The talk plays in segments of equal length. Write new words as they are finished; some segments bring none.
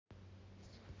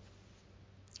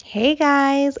Hey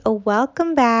guys,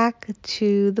 welcome back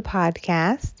to the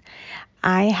podcast.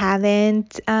 I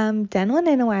haven't done one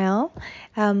in a while.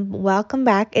 Welcome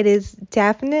back. It is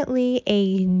definitely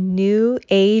a new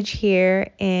age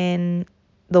here in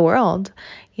the world.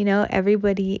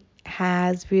 Everybody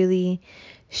has really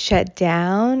shut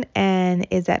down and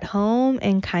is at home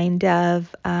and kind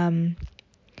of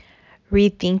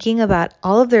rethinking about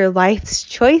all of their life's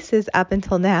choices up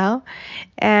until now.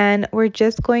 And we're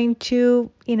just going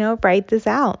to, write this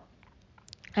out.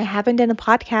 I haven't done a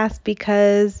podcast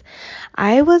because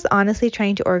I was honestly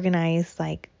trying to organize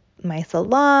like my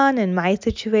salon and my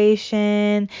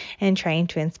situation and trying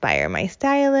to inspire my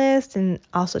stylist and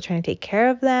also trying to take care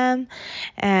of them.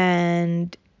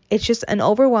 And it's just an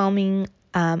overwhelming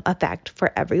effect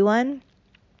for everyone.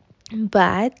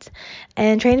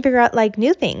 And trying to figure out like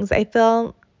new things. I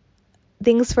feel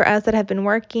things for us that have been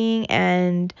working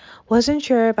and wasn't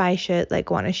sure if I should like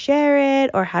want to share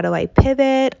it or how do I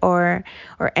pivot or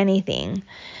anything.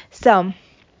 So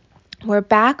we're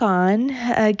back on.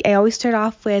 I always start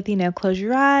off with, close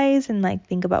your eyes and like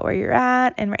think about where you're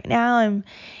at. And right now I'm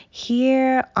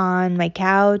here on my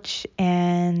couch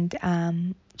and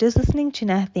just listening to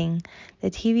nothing. The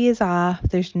TV is off.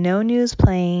 There's no news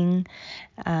playing.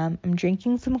 I'm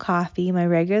drinking some coffee, my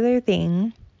regular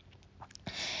thing.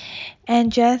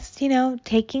 And just,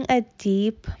 taking a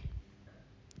deep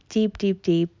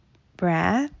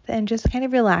breath and just kind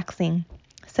of relaxing.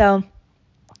 So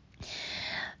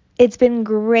it's been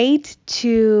great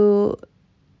to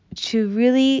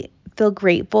really feel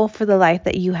grateful for the life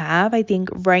that you have. I think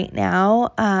right now,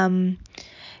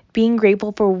 being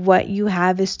grateful for what you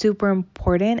have is super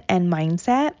important, and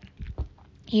mindset.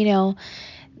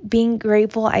 Being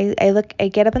grateful. I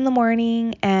get up in the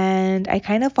morning and I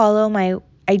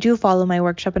do follow my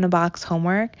workshop in a box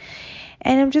homework,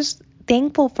 and I'm just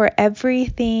thankful for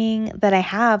everything that I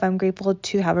have. I'm grateful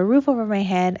to have a roof over my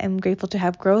head. I'm grateful to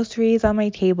have groceries on my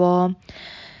table.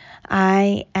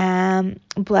 I am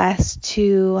blessed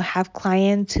to have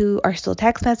clients who are still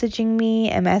text messaging me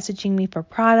and messaging me for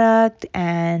product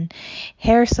and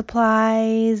hair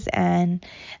supplies. And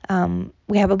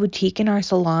we have a boutique in our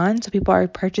salon, so people are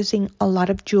purchasing a lot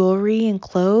of jewelry and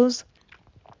clothes.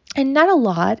 And not a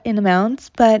lot in amounts,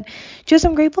 but just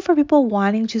I'm grateful for people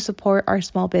wanting to support our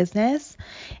small business.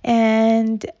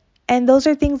 And those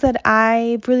are things that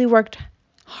I've really worked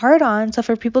hard on. So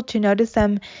for people to notice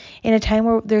them in a time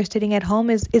where they're sitting at home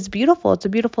is beautiful. It's a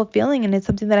beautiful feeling, and it's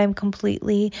something that I'm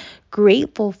completely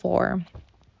grateful for.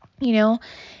 And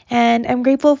I'm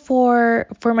grateful for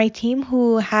my team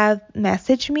who have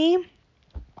messaged me,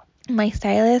 my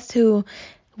stylist who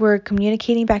we're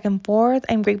communicating back and forth.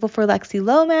 I'm grateful for Lexi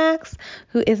Lomax,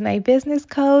 who is my business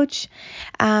coach,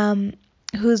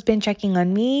 who's been checking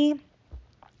on me.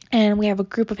 And we have a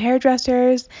group of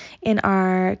hairdressers in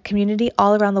our community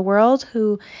all around the world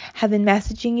who have been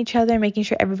messaging each other, making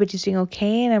sure everybody's doing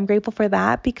okay. And I'm grateful for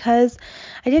that because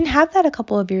I didn't have that a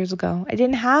couple of years ago. I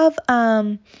didn't have,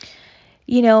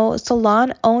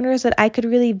 salon owners that I could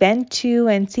really vent to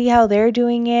and see how they're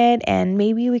doing it. And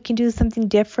maybe we can do something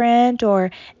different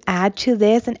or add to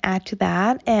this and add to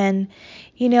that. And,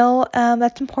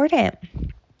 that's important.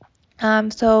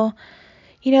 So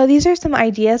these are some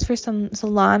ideas for some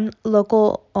salon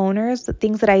local owners, the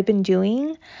things that I've been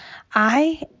doing.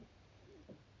 And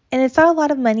it's not a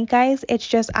lot of money, guys. It's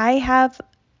just I have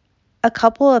a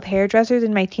couple of hairdressers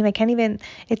in my team.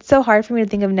 It's so hard for me to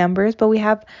think of numbers, but we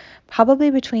have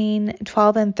probably between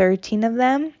 12 and 13 of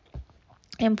them,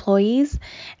 employees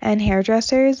and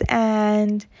hairdressers.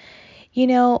 And,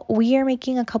 we are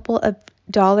making a couple of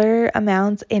dollar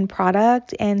amounts in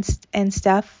product and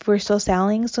stuff we're still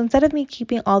selling. So instead of me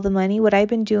keeping all the money, what I've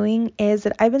been doing is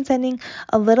that I've been sending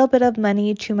a little bit of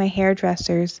money to my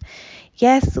hairdressers.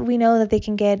 Yes, we know that they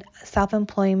can get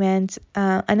self-employment,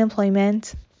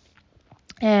 unemployment,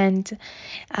 and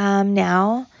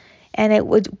now, and it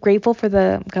was grateful for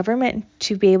the government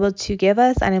to be able to give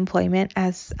us unemployment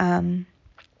as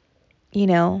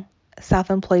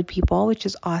self-employed people, which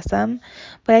is awesome.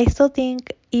 But I still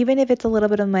think even if it's a little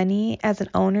bit of money as an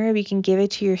owner, if you can give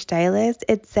it to your stylist,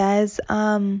 it says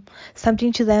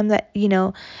something to them that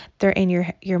they're in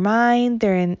your mind,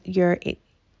 they're in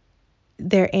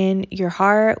your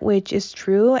heart, which is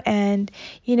true. And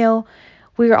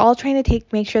we are all trying to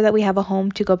make sure that we have a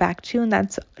home to go back to, and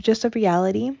that's just a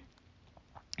reality.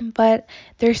 But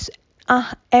there's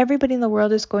everybody in the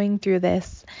world is going through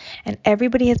this, and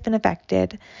everybody has been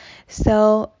affected.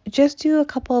 So just do a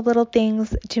couple of little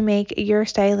things to make your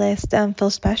stylist feel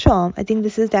special. I think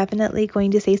this is definitely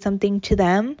going to say something to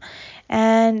them,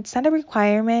 and it's not a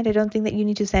requirement. I don't think that you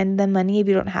need to send them money if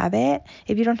you don't have it.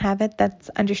 If you don't have it, that's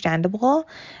understandable.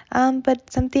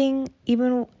 But something,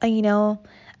 even an email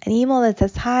that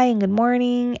says hi and good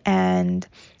morning, and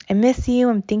I miss you,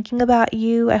 I'm thinking about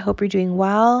you, I hope you're doing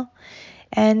well,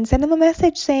 and send them a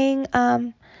message saying,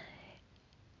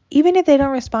 even if they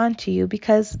don't respond to you,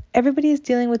 because everybody is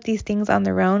dealing with these things on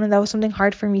their own, and that was something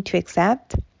hard for me to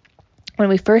accept. When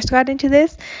we first got into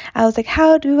this, I was like,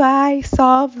 how do I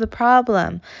solve the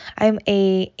problem? I'm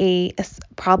a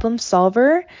problem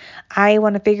solver. I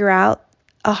want to figure out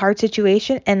a hard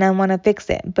situation and I want to fix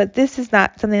it. But this is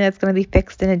not something that's going to be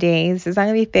fixed in a day. This is not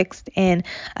going to be fixed in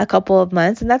a couple of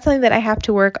months. And that's something that I have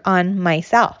to work on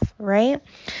myself, right?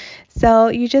 So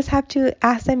you just have to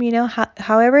ask them,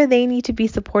 however they need to be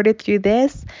supported through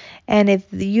this. And if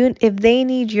they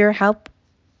need your help,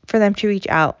 for them to reach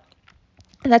out.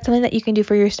 And that's something that you can do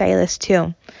for your stylist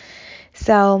too.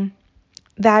 So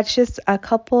that's just a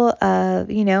couple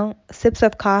of, sips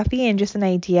of coffee and just an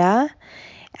idea.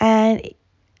 And,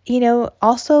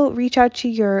 also reach out to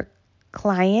your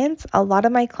clients. A lot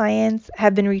of my clients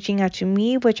have been reaching out to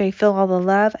me, which I feel all the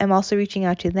love. I'm also reaching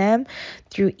out to them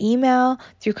through email,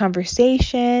 through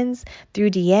conversations, through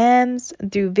DMs,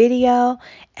 through video,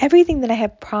 everything that I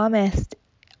have promised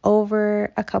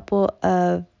over a couple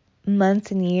of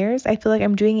months and years. I feel like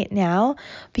I'm doing it now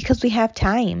because we have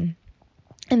time.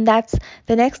 And that's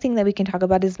the next thing that we can talk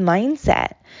about is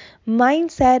mindset.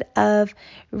 Mindset of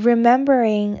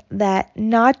remembering that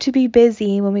not to be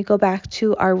busy when we go back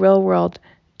to our real world.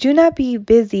 Do not be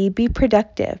busy, be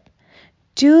productive.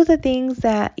 Do the things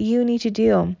that you need to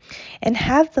do and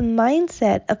have the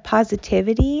mindset of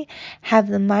positivity, have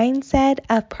the mindset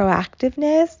of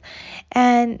proactiveness,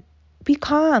 and be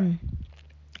calm.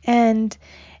 And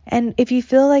if you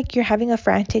feel like you're having a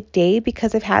frantic day,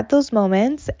 because I've had those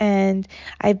moments and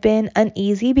I've been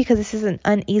uneasy because this is an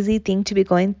uneasy thing to be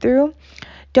going through,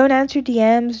 don't answer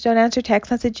DMs, don't answer text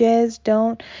messages,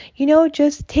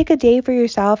 just take a day for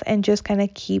yourself and just kind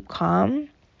of keep calm.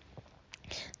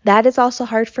 That is also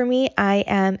hard for me. I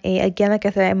am like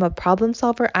I said, I'm a problem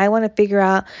solver. I want to figure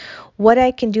out what I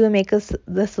can do and make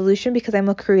the solution because I'm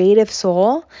a creative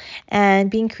soul, and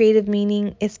being creative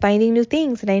meaning is finding new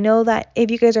things. And I know that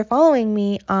if you guys are following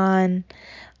me on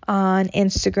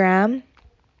Instagram,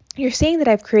 you're seeing that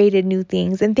I've created new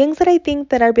things and things that I think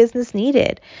that our business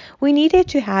needed. We needed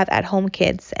to have at-home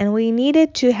kits, and we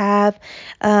needed to have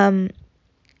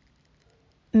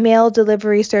mail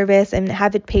delivery service and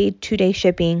have it paid 2-day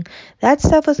shipping. That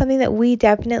stuff was something that we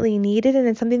definitely needed, and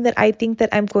it's something that I think that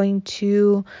I am going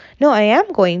to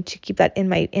keep that in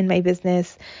my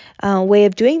business way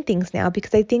of doing things now,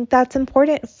 because I think that's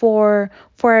important for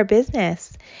our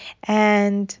business.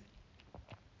 But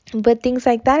things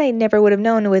like that I never would have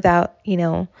known without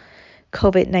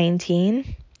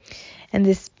COVID-19 and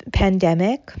this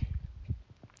pandemic.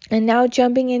 And now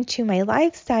jumping into my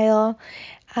lifestyle,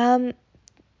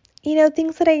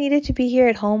 things that I needed to be here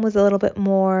at home was a little bit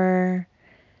more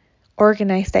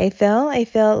organized, I feel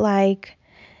like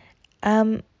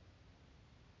the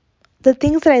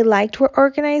things that I liked were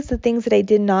organized. The things that I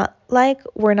did not like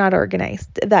were not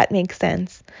organized, if that makes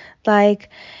sense. Like,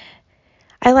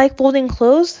 I like folding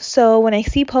clothes, so when I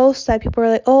see posts that people are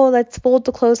like, oh, let's fold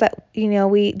the clothes that,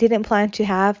 we didn't plan to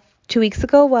have 2 weeks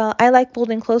ago. Well, I like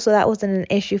folding clothes, so that wasn't an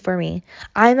issue for me.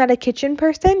 I'm not a kitchen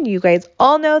person. You guys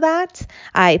all know that.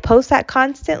 I post that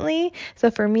constantly. So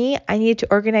for me, I need to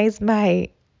organize my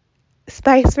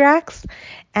spice racks.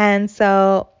 And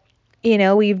so,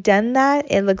 we've done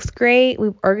that. It looks great.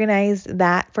 We've organized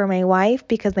that for my wife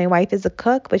because my wife is a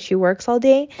cook, but she works all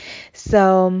day.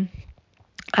 So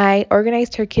I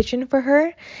organized her kitchen for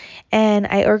her, and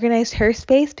I organized her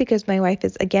space because my wife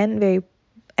is, again, very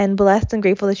and blessed and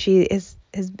grateful that she is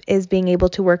being able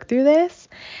to work through this.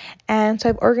 And so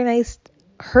I've organized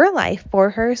her life for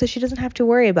her so she doesn't have to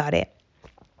worry about it.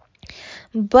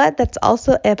 But that's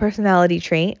also a personality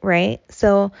trait, right?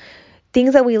 So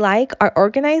things that we like are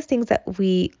organized.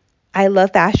 I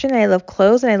love fashion, I love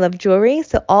clothes, and I love jewelry.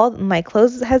 So all my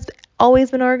clothes has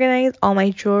always been organized. All my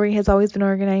jewelry has always been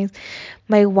organized.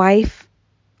 My wife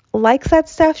likes that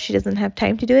stuff. She doesn't have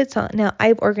time to do it. So now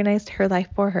I've organized her life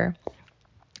for her.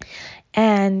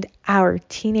 And our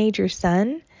teenager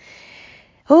son,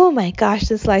 oh my gosh,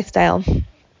 this lifestyle.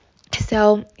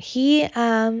 So he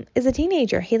is a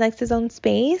teenager. He likes his own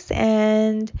space,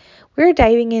 and we're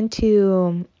diving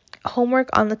into homework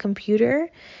on the computer.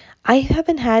 I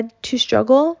haven't had to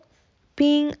struggle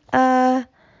being a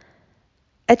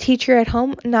teacher at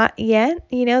home. Not yet.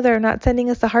 They're not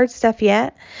sending us the hard stuff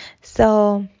yet.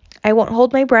 So I won't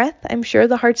hold my breath. I'm sure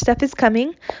the hard stuff is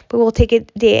coming, but we'll take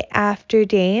it day after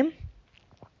day.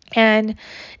 And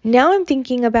now I'm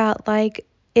thinking about, like,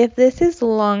 if this is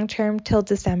long term till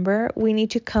December, we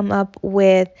need to come up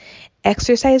with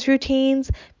exercise routines,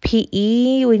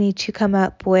 PE. We need to come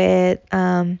up with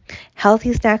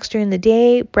healthy snacks during the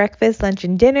day, breakfast, lunch,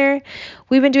 and dinner.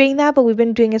 We've been doing that, but we've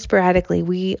been doing it sporadically.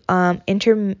 We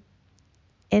intermediate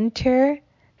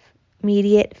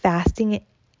fasting,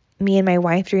 me and my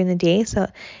wife, during the day. So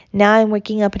now I'm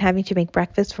waking up and having to make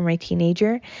breakfast for my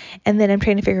teenager. And then I'm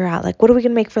trying to figure out, like, what are we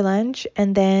going to make for lunch?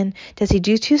 And then does he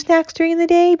do 2 snacks during the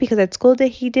day? Because at school day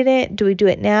he didn't. Do we do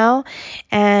it now?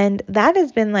 And that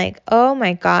has been, like, oh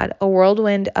my God, a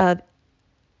whirlwind of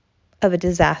a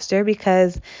disaster,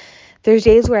 because there's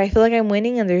days where I feel like I'm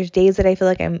winning and there's days that I feel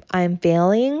like I'm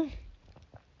failing.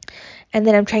 And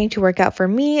then I'm trying to work out for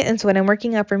me. And so when I'm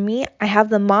working out for me, I have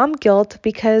the mom guilt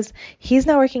because he's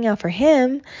not working out for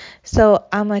him. So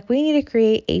I'm like, we need to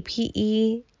create a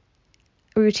PE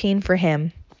routine for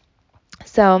him.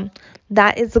 So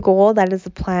that is the goal. That is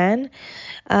the plan.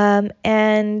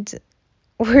 And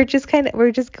we're just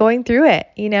going through it,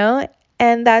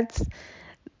 and that's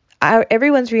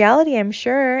everyone's reality, I'm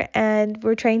sure. And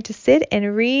we're trying to sit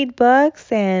and read books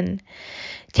and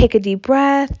take a deep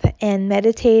breath and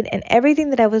meditate, and everything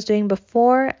that I was doing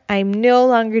before, I'm no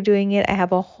longer doing it. I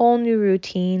have a whole new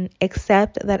routine,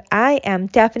 except that I am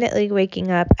definitely waking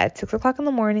up at 6 o'clock in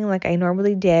the morning like I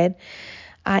normally did.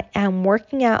 I am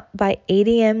working out by 8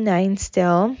 a.m. 9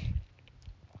 still,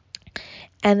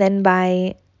 and then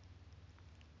by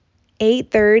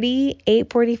 8:30,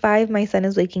 8:45, my son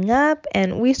is waking up,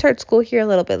 and we start school here a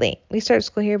little bit late. We start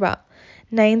school here about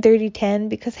 9:30, 10,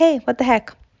 because hey, what the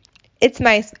heck? It's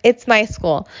my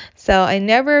school. So I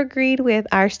never agreed with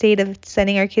our state of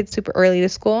sending our kids super early to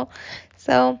school.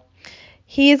 So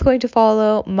he is going to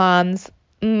follow mom's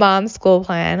school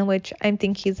plan, which I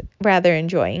think he's rather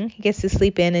enjoying. He gets to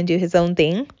sleep in and do his own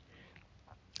thing.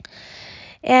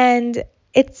 And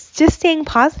it's just staying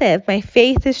positive. My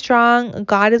faith is strong.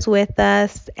 God is with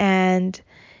us, and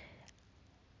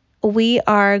we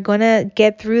are going to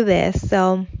get through this.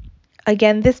 So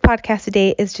again, this podcast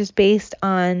today is just based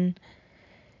on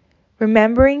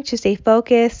remembering to stay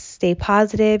focused, stay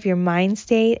positive, your mind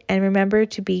state, and remember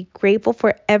to be grateful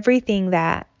for everything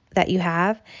that you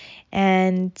have.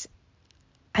 And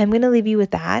I'm going to leave you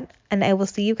with that, and I will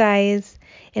see you guys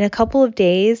in a couple of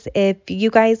days. If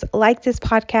you guys like this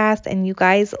podcast and you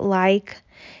guys like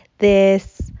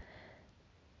this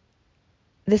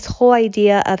whole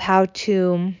idea of how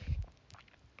to,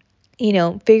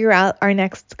 figure out our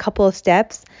next couple of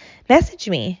steps, message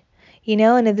me.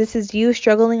 And if this is you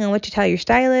struggling on what to tell your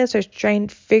stylist, or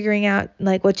figuring out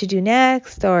like what to do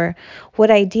next, or what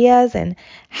ideas and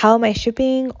how am I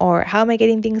shipping, or how am I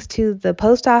getting things to the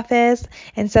post office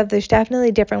and stuff, there's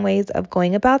definitely different ways of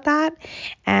going about that.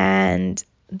 And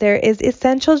there is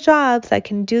essential jobs that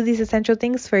can do these essential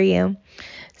things for you.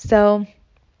 So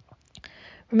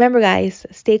remember, guys,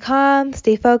 stay calm,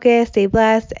 stay focused, stay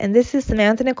blessed. And this is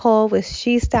Samantha Nicole with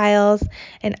She Styles,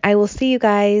 and I will see you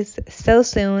guys so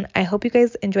soon. I hope you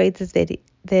guys enjoyed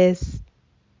this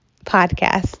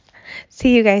podcast.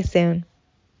 See you guys soon.